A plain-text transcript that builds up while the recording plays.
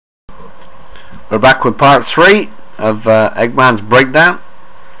We're back with part 3 of Eggman's breakdown,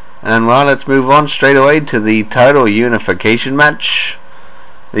 and well, let's move on straight away to the title unification match.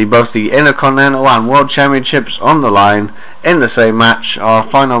 Both the Intercontinental and World Championships on the line in the same match. Our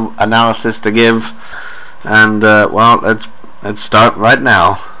final analysis to give, and well, let's start right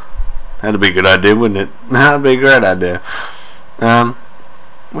now. That'd be a good idea, wouldn't it? That'd be a great idea.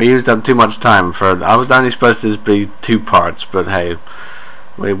 We used up too much time for. I was only supposed to be 2 parts, but hey,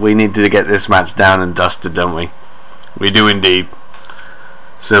 we need to get this match down and dusted, don't we? We do indeed.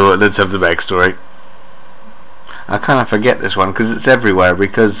 So let's have the backstory. I kind of forget this one because it's everywhere,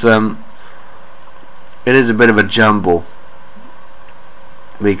 because it is a bit of a jumble.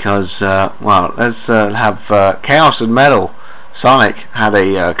 Because well, let's have Chaos and Metal. Sonic had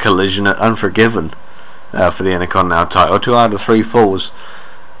a collision at Unforgiven for the Intercontinental title. 2 out of 3 falls.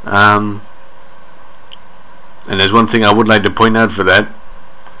 And there's one thing I would like to point out for that.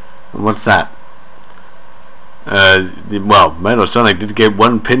 And what's that? Well, Metal Sonic did get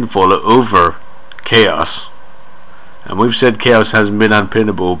 1 pinfall over Chaos. And we've said Chaos hasn't been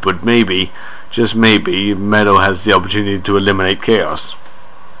unpinnable, but maybe, just maybe, Metal has the opportunity to eliminate Chaos.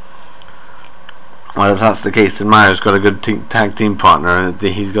 Well, if that's the case, then Mario's got a good tag team partner, and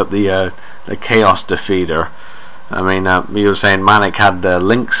he's got the Chaos defeater. I mean, you were saying Manic had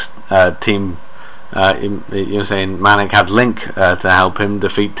Link's team. You were saying Manic had Link to help him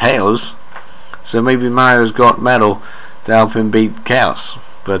defeat Tails. So maybe Mario's got Metal to help him beat Chaos.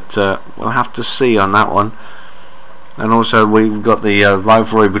 But we'll have to see on that one. And also we've got the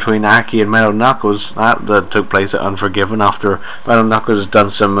rivalry between Aki and Metal Knuckles that took place at Unforgiven after Metal Knuckles has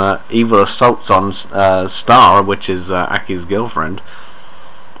done some evil assaults on Star, which is Aki's girlfriend.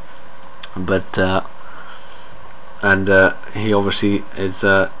 But and he obviously is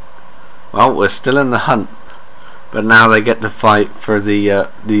well, we're still in the hunt, but now they get to fight for the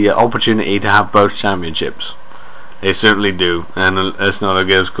opportunity to have both championships. They certainly do, and let's not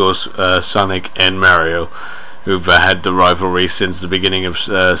forget, of course, Sonic and Mario, who've had the rivalry since the beginning of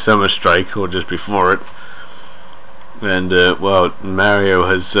Summer Strike, or just before it. And well, Mario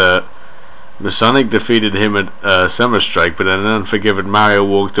has Sonic defeated him at Summer Strike, but in Unforgiven, Mario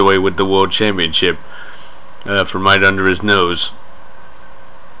walked away with the World Championship from right under his nose.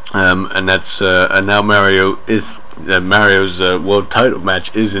 And that's and now Mario is Mario's world title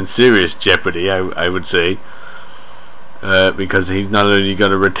match is in serious jeopardy, I would say, because he's not only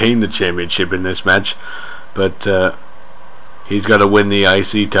going to retain the championship in this match, but he's got to win the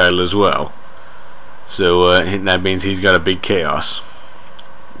IC title as well. So that means he's got to beat Chaos.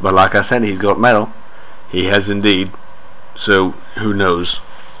 But like I said, he's got Metal. He has indeed. So who knows?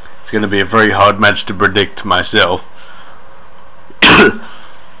 It's going to be a very hard match to predict myself.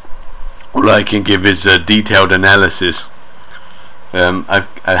 All I can give is a detailed analysis. I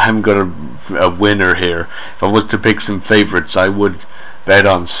haven't got a winner here. If I was to pick some favourites, I would bet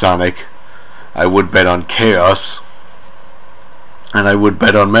on Sonic, I would bet on Chaos, and I would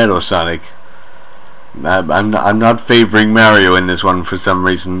bet on Metal Sonic. I'm not favouring Mario in this one for some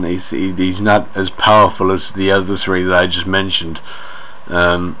reason. He's not as powerful as the other 3 that I just mentioned.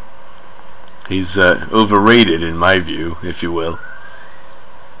 He's overrated in my view, if you will.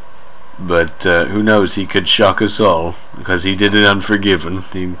 But who knows, he could shock us all, because he did it Unforgiven.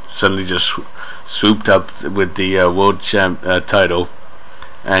 He suddenly just swooped up with the World Champ title,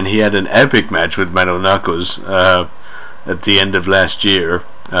 and he had an epic match with Metal Knuckles at the end of last year.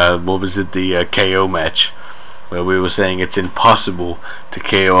 What was it, the KO match, where we were saying it's impossible to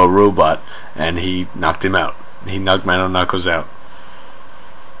KO a robot, and he knocked him out. He knocked Metal Knuckles out.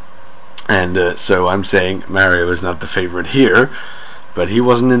 And so I'm saying Mario is not the favorite here, but he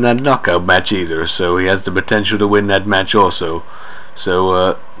wasn't in that knockout match either, so he has the potential to win that match also.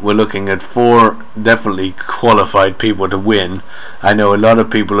 So we're looking at 4 definitely qualified people to win. I know a lot of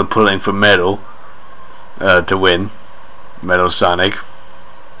people are pulling for Metal to win, Metal Sonic.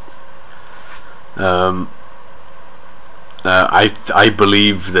 I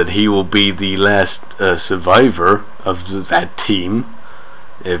believe that he will be the last survivor of that team.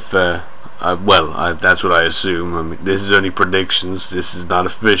 If well, that's what I assume. I mean, this is only predictions. This is not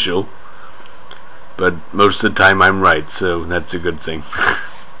official. But most of the time I'm right, so that's a good thing.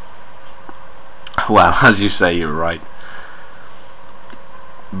 Well, as you say, you're right.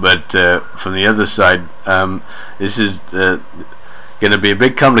 But from the other side, this is going to be a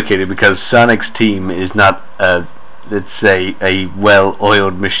bit complicated, because Sonic's team is not let's say, a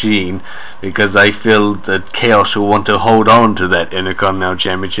well-oiled machine, because I feel that Chaos will want to hold on to that Intercontinental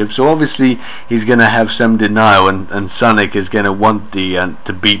Championship. So obviously he's going to have some denial, and Sonic is going to want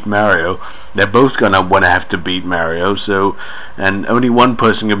to beat Mario. They're both going to want to have to beat Mario. So, and only one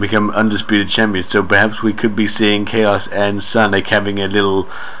person can become undisputed champion. So perhaps we could be seeing Chaos and Sonic having a little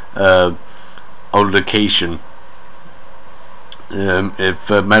altercation. If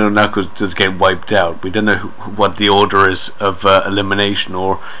Metal Knuckles does get wiped out. We don't know what the order is of elimination,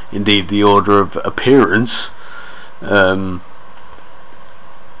 or indeed the order of appearance, but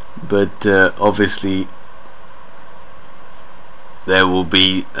obviously there will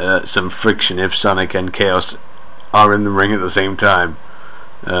be some friction if Sonic and Chaos are in the ring at the same time,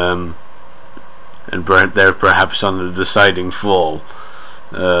 and they're perhaps on the deciding fall,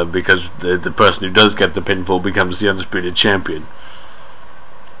 because the person who does get the pinfall becomes the undisputed champion.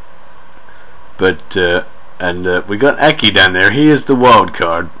 But we got Aki down there. He is the wild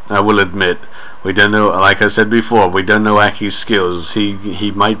card, I will admit. We don't know, like I said before, we don't know Aki's skills.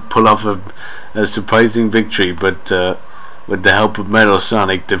 He might pull off a surprising victory, but with the help of Metal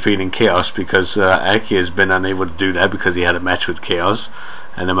Sonic defeating Chaos, because Aki has been unable to do that because he had a match with Chaos,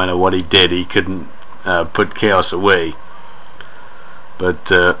 and no matter what he did, he couldn't put Chaos away.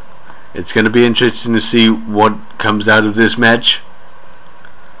 But it's going to be interesting to see what comes out of this match.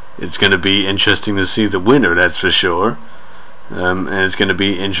 It's going to be interesting to see the winner, that's for sure. And it's going to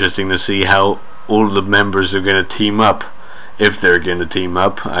be interesting to see how all the members are going to team up, if they're going to team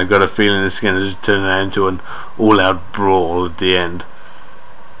up. I've got a feeling it's going to turn into an all-out brawl at the end.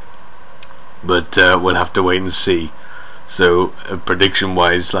 But we'll have to wait and see. So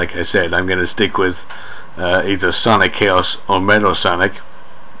prediction-wise, like I said, I'm going to stick with either Sonic Chaos or Metal Sonic.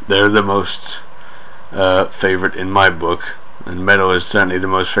 They're the most favorite in my book, and Metal is certainly the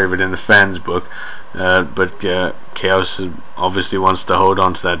most favorite in the fans' book. But Chaos obviously wants to hold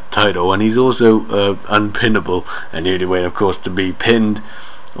on to that title, and he's also unpinnable. And the only way, of course, to be pinned,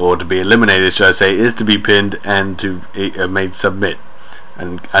 or to be eliminated, should I say, is to be pinned and to made submit.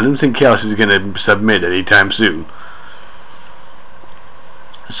 And I don't think Chaos is going to submit anytime soon.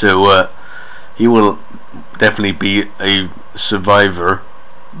 So he will definitely be a survivor,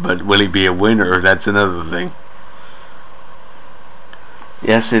 but will he be a winner? That's another thing.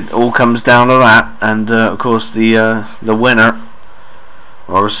 Yes, it all comes down to that, and of course the winner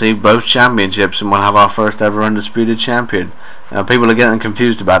will receive both championships, and we'll have our first ever undisputed champion. Now people are getting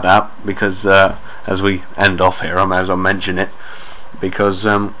confused about that, because as we end off here, I might as well mention it, because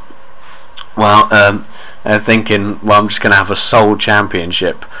they're thinking, well, I'm just going to have a sole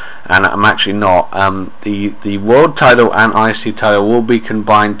championship, and I'm actually not. The world title and IC title will be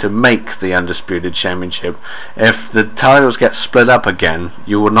combined to make the undisputed championship. If the titles get split up again,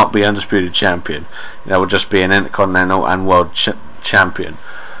 you will not be undisputed champion. That will just be an intercontinental and world champion.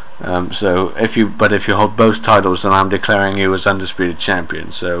 So if you hold both titles, then I'm declaring you as undisputed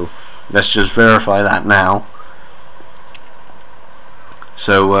champion. So let's just verify that now.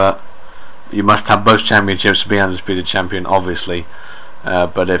 So you must have both championships to be undisputed champion, obviously.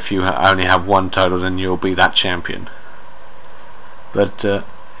 But if you only have one title, then you'll be that champion. But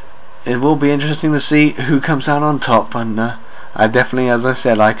it will be interesting to see who comes out on top, and I definitely, as I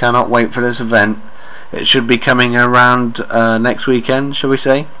said, I cannot wait for this event. It should be coming around next weekend, shall we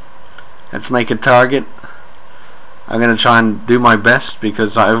say? Let's make a target. I'm going to try and do my best,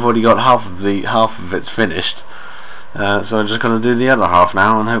 because I've already got half of it's finished. So I'm just going to do the other half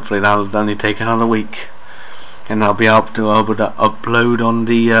now, and hopefully that'll only take another week, and I'll be able to upload on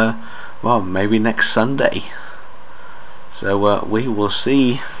the well, maybe next Sunday. So we will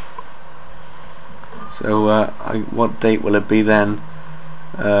see. So what date will it be then?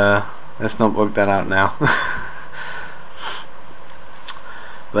 Let's not work that out now.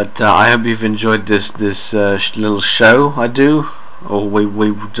 But I hope you've enjoyed this little show I do, or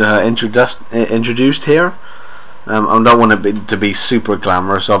we've introduced here. I don't want it to be super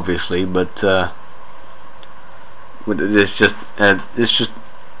glamorous, obviously, but it's just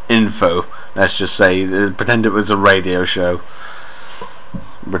info. Let's just say, pretend it was a radio show.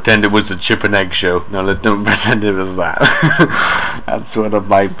 Pretend it was a chip and egg show. No, let's don't pretend it was that. That's one of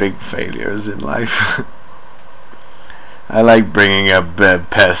my big failures in life. I like bringing up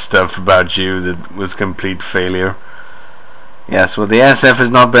past stuff about you that was complete failure. Yes, well, the ASF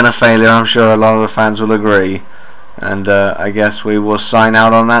has not been a failure. I'm sure a lot of the fans will agree. And I guess we will sign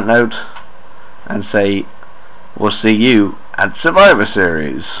out on that note and say we'll see you at Survivor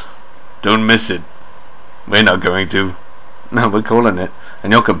Series. Don't miss it. We're not going to. No, we're calling it,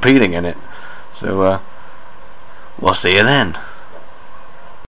 and you're competing in it. So we'll see you then.